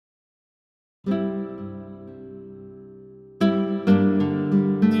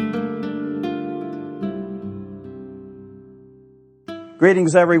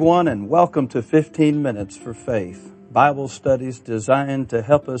Greetings, everyone, and welcome to 15 Minutes for Faith, Bible studies designed to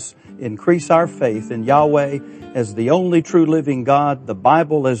help us increase our faith in Yahweh as the only true living God, the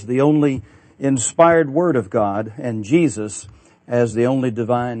Bible as the only inspired Word of God, and Jesus as the only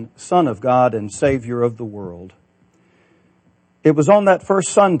divine Son of God and Savior of the world. It was on that first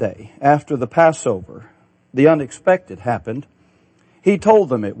Sunday after the Passover, the unexpected happened. He told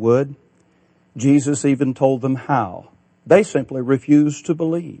them it would. Jesus even told them how. They simply refused to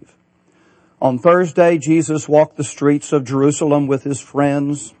believe. On Thursday, Jesus walked the streets of Jerusalem with his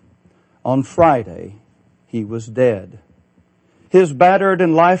friends. On Friday, he was dead. His battered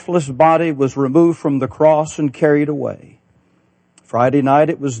and lifeless body was removed from the cross and carried away. Friday night,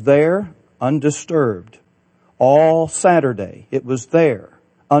 it was there, undisturbed. All Saturday, it was there,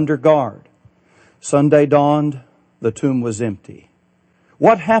 under guard. Sunday dawned, the tomb was empty.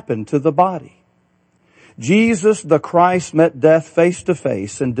 What happened to the body? Jesus, the Christ, met death face to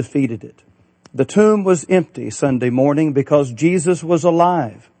face and defeated it. The tomb was empty Sunday morning because Jesus was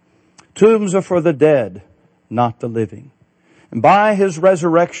alive. Tombs are for the dead, not the living. And by his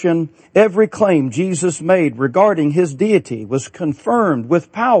resurrection, every claim Jesus made regarding his deity was confirmed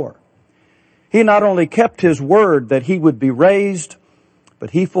with power. He not only kept his word that he would be raised,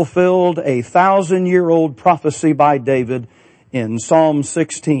 but he fulfilled a 1,000-year-old prophecy by David in Psalm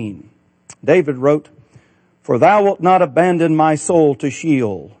 16. David wrote, "For thou wilt not abandon my soul to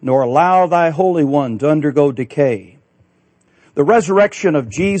Sheol, nor allow thy Holy One to undergo decay." The resurrection of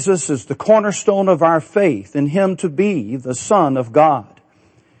Jesus is the cornerstone of our faith in him to be the Son of God.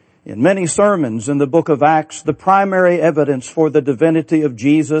 In many sermons in the book of Acts, the primary evidence for the divinity of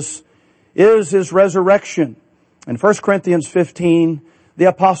Jesus is his resurrection. In 1 Corinthians 15, the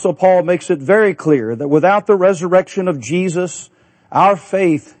Apostle Paul makes it very clear that without the resurrection of Jesus, our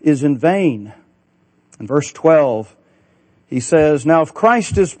faith is in vain. In verse 12, he says, "Now if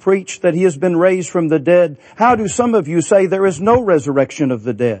Christ is preached that he has been raised from the dead, how do some of you say there is no resurrection of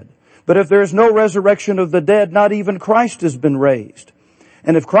the dead? But if there is no resurrection of the dead, not even Christ has been raised.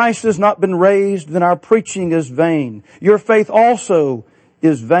 And if Christ has not been raised, then our preaching is vain. Your faith also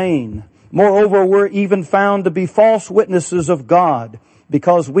is vain. Moreover, we're even found to be false witnesses of God,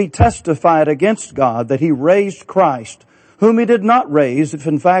 because we testified against God that he raised Christ, whom he did not raise, if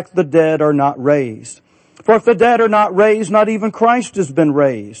in fact the dead are not raised. For if the dead are not raised, not even Christ has been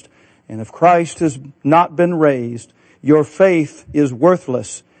raised. And if Christ has not been raised, your faith is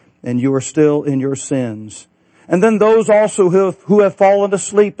worthless, and you are still in your sins. And then those also who have fallen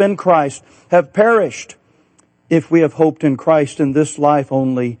asleep in Christ have perished. If we have hoped in Christ in this life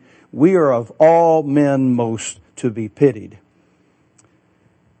only, we are of all men most to be pitied."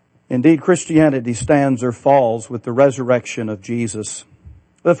 Indeed, Christianity stands or falls with the resurrection of Jesus.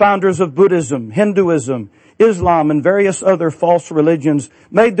 The founders of Buddhism, Hinduism, Islam, and various other false religions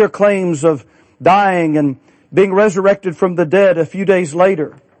made their claims of dying and being resurrected from the dead a few days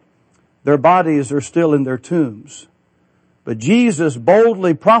later. Their bodies are still in their tombs. But Jesus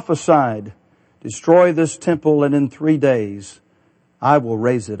boldly prophesied, "Destroy this temple, and in 3 days I will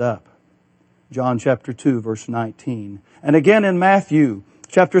raise it up." John chapter 2, verse 19. And again in Matthew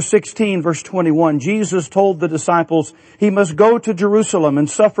chapter 16, verse 21, Jesus told the disciples he must go to Jerusalem and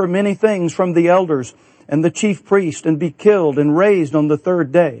suffer many things from the elders and the chief priest and be killed and raised on the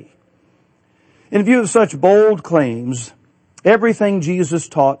third day. In view of such bold claims, everything Jesus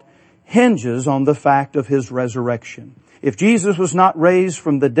taught hinges on the fact of his resurrection. If Jesus was not raised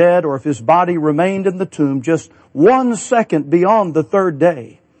from the dead, or if his body remained in the tomb just 1 second beyond the third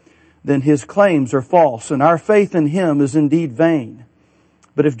day, then his claims are false and our faith in him is indeed vain.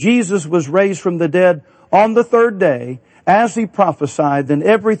 But if Jesus was raised from the dead on the third day, as he prophesied, then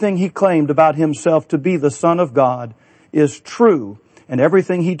everything he claimed about himself to be the Son of God is true, and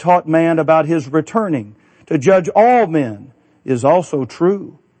everything he taught man about his returning to judge all men is also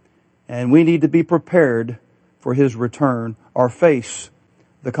true. And we need to be prepared for his return or face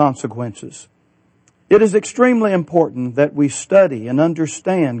the consequences. It is extremely important that we study and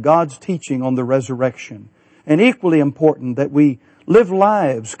understand God's teaching on the resurrection, and equally important that we live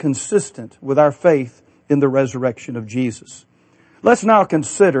lives consistent with our faith in the resurrection of Jesus. Let's now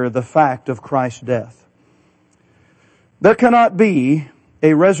consider the fact of Christ's death. There cannot be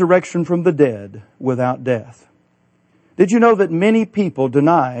a resurrection from the dead without death. Did you know that many people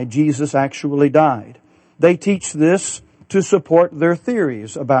deny Jesus actually died? They teach this to support their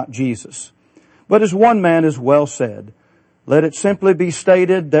theories about Jesus. But as one man has well said, let it simply be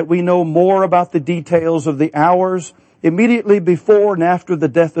stated that we know more about the details of the hours immediately before and after the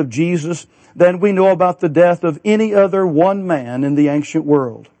death of Jesus than we know about the death of any other one man in the ancient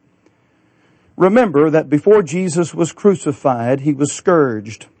world. Remember that before Jesus was crucified, he was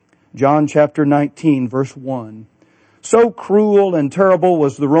scourged. John chapter 19, verse 1. So cruel and terrible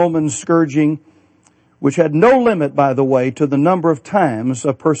was the Roman scourging, which had no limit, by the way, to the number of times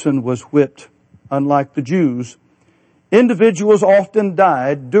a person was whipped. Unlike the Jews, individuals often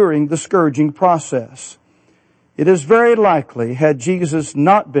died during the scourging process. It is very likely, had Jesus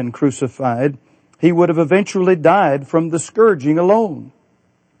not been crucified, he would have eventually died from the scourging alone.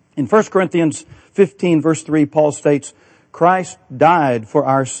 In 1 Corinthians 15, verse 3, Paul states, Christ died for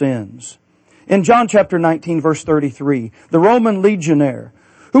our sins. In John chapter 19, verse 33, the Roman legionnaire,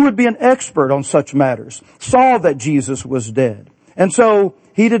 who would be an expert on such matters, saw that Jesus was dead. And so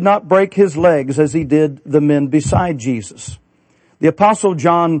he did not break his legs as he did the men beside Jesus. The Apostle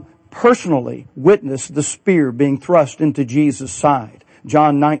John personally witnessed the spear being thrust into Jesus' side.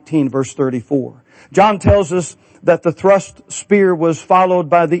 John 19, verse 34. John tells us that the thrust spear was followed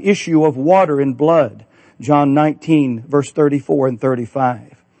by the issue of water and blood. John 19, verse 34 and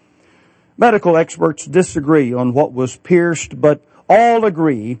 35. Medical experts disagree on what was pierced, but all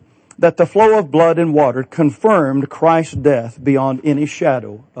agree that the flow of blood and water confirmed Christ's death beyond any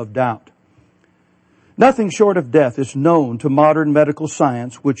shadow of doubt. Nothing short of death is known to modern medical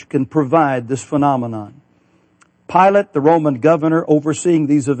science which can provide this phenomenon. Pilate, the Roman governor overseeing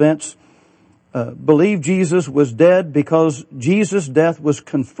these events, believed Jesus was dead because Jesus' death was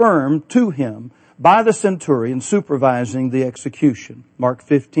confirmed to him by the centurion supervising the execution. Mark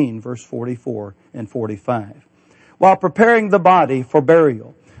 15, verse 44 and 45. While preparing the body for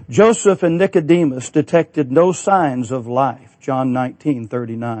burial, Joseph and Nicodemus detected no signs of life. John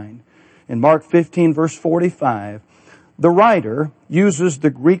 19:39. In Mark 15, verse 45, the writer uses the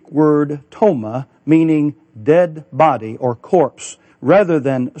Greek word toma, meaning dead body or corpse, rather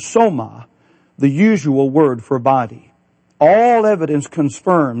than soma, the usual word for body. All evidence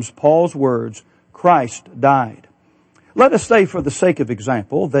confirms Paul's words, Christ died. Let us say, for the sake of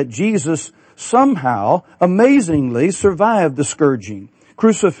example, that Jesus somehow, amazingly, survived the scourging,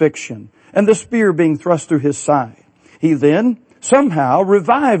 crucifixion, and the spear being thrust through his side. He then somehow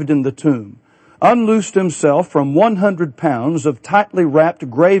revived in the tomb, unloosed himself from 100 pounds of tightly wrapped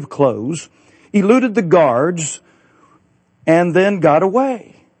grave clothes, eluded the guards, and then got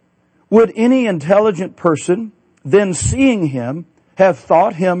away. Would any intelligent person, then seeing him, have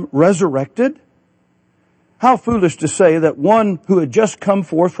thought him resurrected? How foolish to say that one who had just come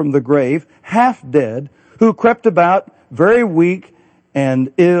forth from the grave, half dead, who crept about very weak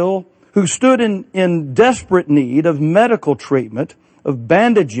and ill, who stood in desperate need of medical treatment, of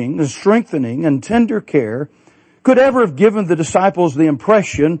bandaging and strengthening and tender care, could ever have given the disciples the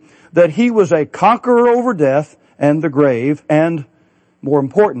impression that he was a conqueror over death and the grave and, more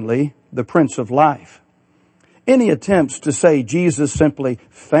importantly, the Prince of Life. Any attempts to say Jesus simply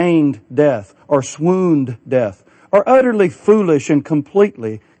feigned death or swooned death are utterly foolish and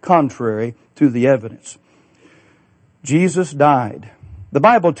completely contrary to the evidence. Jesus died. The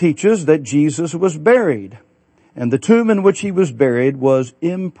Bible teaches that Jesus was buried, and the tomb in which he was buried was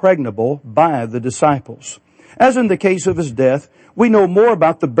impregnable by the disciples. As in the case of his death, we know more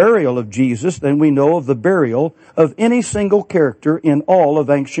about the burial of Jesus than we know of the burial of any single character in all of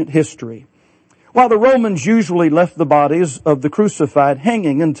ancient history. While the Romans usually left the bodies of the crucified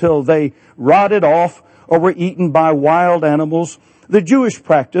hanging until they rotted off or were eaten by wild animals, the Jewish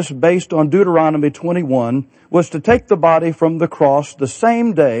practice, based on Deuteronomy 21, was to take the body from the cross the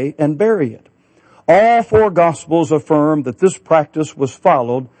same day and bury it. All four Gospels affirm that this practice was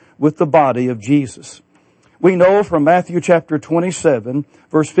followed with the body of Jesus. We know from Matthew chapter 27,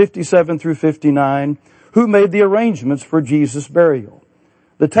 verse 57 through 59, who made the arrangements for Jesus' burial.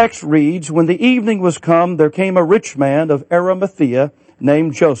 The text reads, When the evening was come, there came a rich man of Arimathea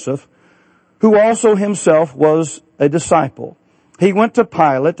named Joseph, who also himself was a disciple. He went to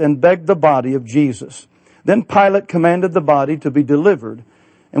Pilate and begged the body of Jesus. Then Pilate commanded the body to be delivered.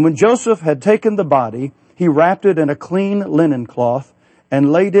 And when Joseph had taken the body, he wrapped it in a clean linen cloth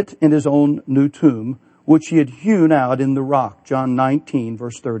and laid it in his own new tomb, which he had hewn out in the rock. John 19,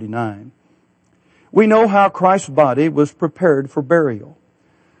 verse 39. We know how Christ's body was prepared for burial.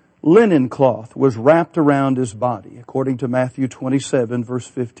 Linen cloth was wrapped around his body, according to Matthew 27, verse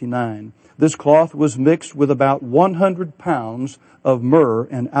 59. This cloth was mixed with about 100 pounds of myrrh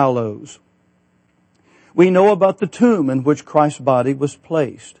and aloes. We know about the tomb in which Christ's body was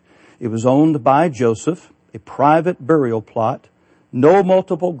placed. It was owned by Joseph, a private burial plot. No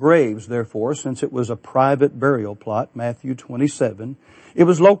multiple graves, therefore, since it was a private burial plot, Matthew 27. It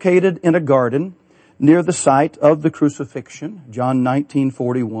was located in a garden near the site of the crucifixion, John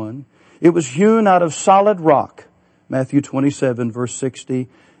 19:41. It was hewn out of solid rock, Matthew 27, verse 60.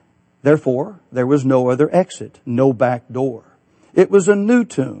 Therefore, there was no other exit, no back door. It was a new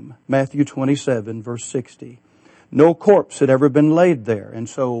tomb, Matthew 27, verse 60. No corpse had ever been laid there, and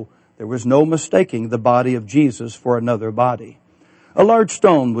so there was no mistaking the body of Jesus for another body. A large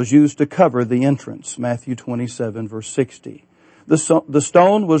stone was used to cover the entrance, Matthew 27, verse 60. The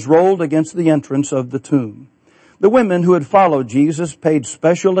stone was rolled against the entrance of the tomb. The women who had followed Jesus paid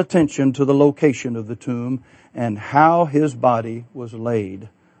special attention to the location of the tomb and how his body was laid,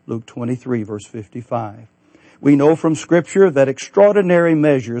 Luke 23, verse 55. We know from Scripture that extraordinary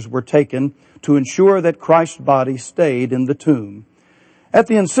measures were taken to ensure that Christ's body stayed in the tomb. At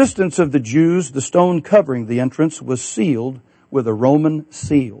the insistence of the Jews, the stone covering the entrance was sealed with a Roman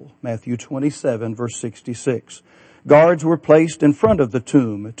seal, Matthew 27, verse 66. Guards were placed in front of the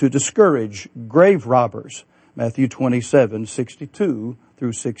tomb to discourage grave robbers, Matthew 27, 62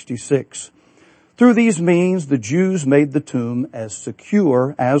 through 66. Through these means, the Jews made the tomb as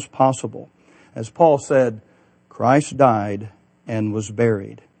secure as possible. As Paul said, Christ died and was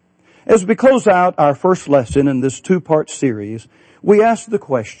buried. As we close out our first lesson in this two-part series, we ask the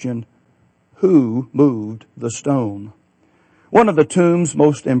question, who moved the stone? One of the tomb's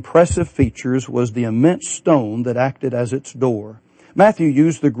most impressive features was the immense stone that acted as its door. Matthew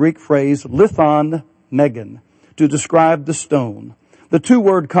used the Greek phrase lithon megan to describe the stone. The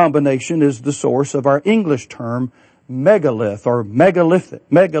two-word combination is the source of our English term megalith or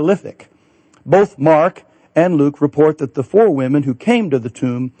megalithic. Both Mark and Luke report that the four women who came to the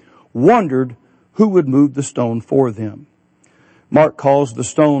tomb wondered who would move the stone for them. Mark calls the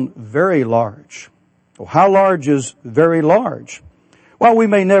stone very large. Well, how large is very large? While we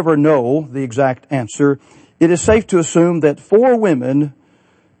may never know the exact answer, it is safe to assume that four women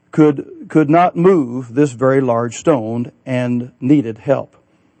could not move this very large stone and needed help.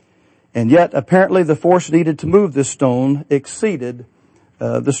 And yet, apparently, the force needed to move this stone exceeded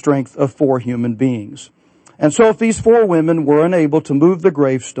the strength of four human beings. And so if these four women were unable to move the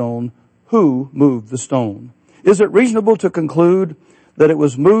gravestone, who moved the stone? Is it reasonable to conclude that it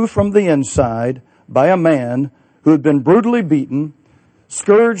was moved from the inside by a man who had been brutally beaten,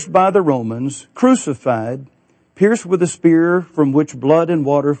 scourged by the Romans, crucified, pierced with a spear from which blood and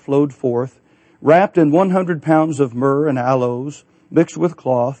water flowed forth, wrapped in 100 pounds of myrrh and aloes, mixed with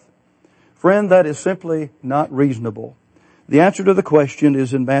cloth? Friend, that is simply not reasonable. The answer to the question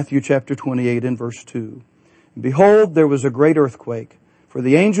is in Matthew chapter 28 and verse 2. Behold, there was a great earthquake, for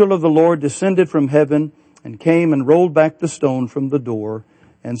the angel of the Lord descended from heaven and came and rolled back the stone from the door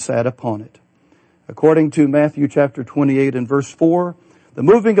and sat upon it. According to Matthew chapter 28 and verse 4, the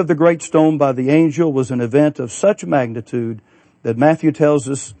moving of the great stone by the angel was an event of such magnitude that Matthew tells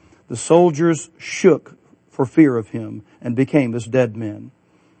us the soldiers shook for fear of him and became as dead men.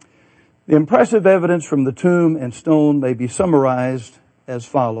 The impressive evidence from the tomb and stone may be summarized as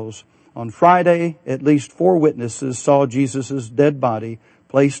follows. On Friday, at least four witnesses saw Jesus' dead body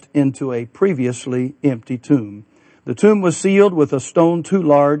placed into a previously empty tomb. The tomb was sealed with a stone too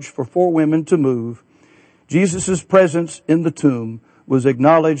large for four women to move. Jesus' presence in the tomb was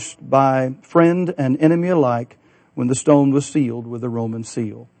acknowledged by friend and enemy alike when the stone was sealed with a Roman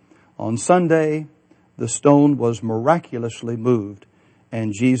seal. On Sunday, the stone was miraculously moved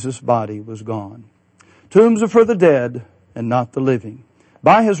and Jesus' body was gone. Tombs are for the dead and not the living.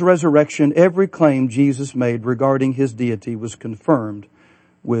 By his resurrection, every claim Jesus made regarding his deity was confirmed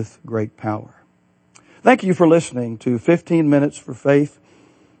with great power. Thank you for listening to 15 Minutes for Faith.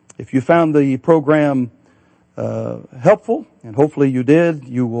 If you found the program helpful, and hopefully you did,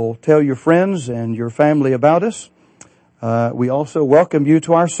 you will tell your friends and your family about us. We also welcome you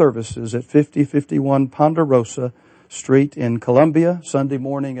to our services at 5051 Ponderosa Street in Columbia, Sunday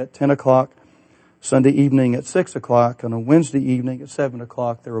morning at 10 o'clock, Sunday evening at 6 o'clock, and on Wednesday evening at 7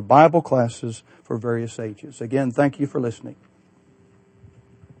 o'clock. There are Bible classes for various ages. Again, thank you for listening.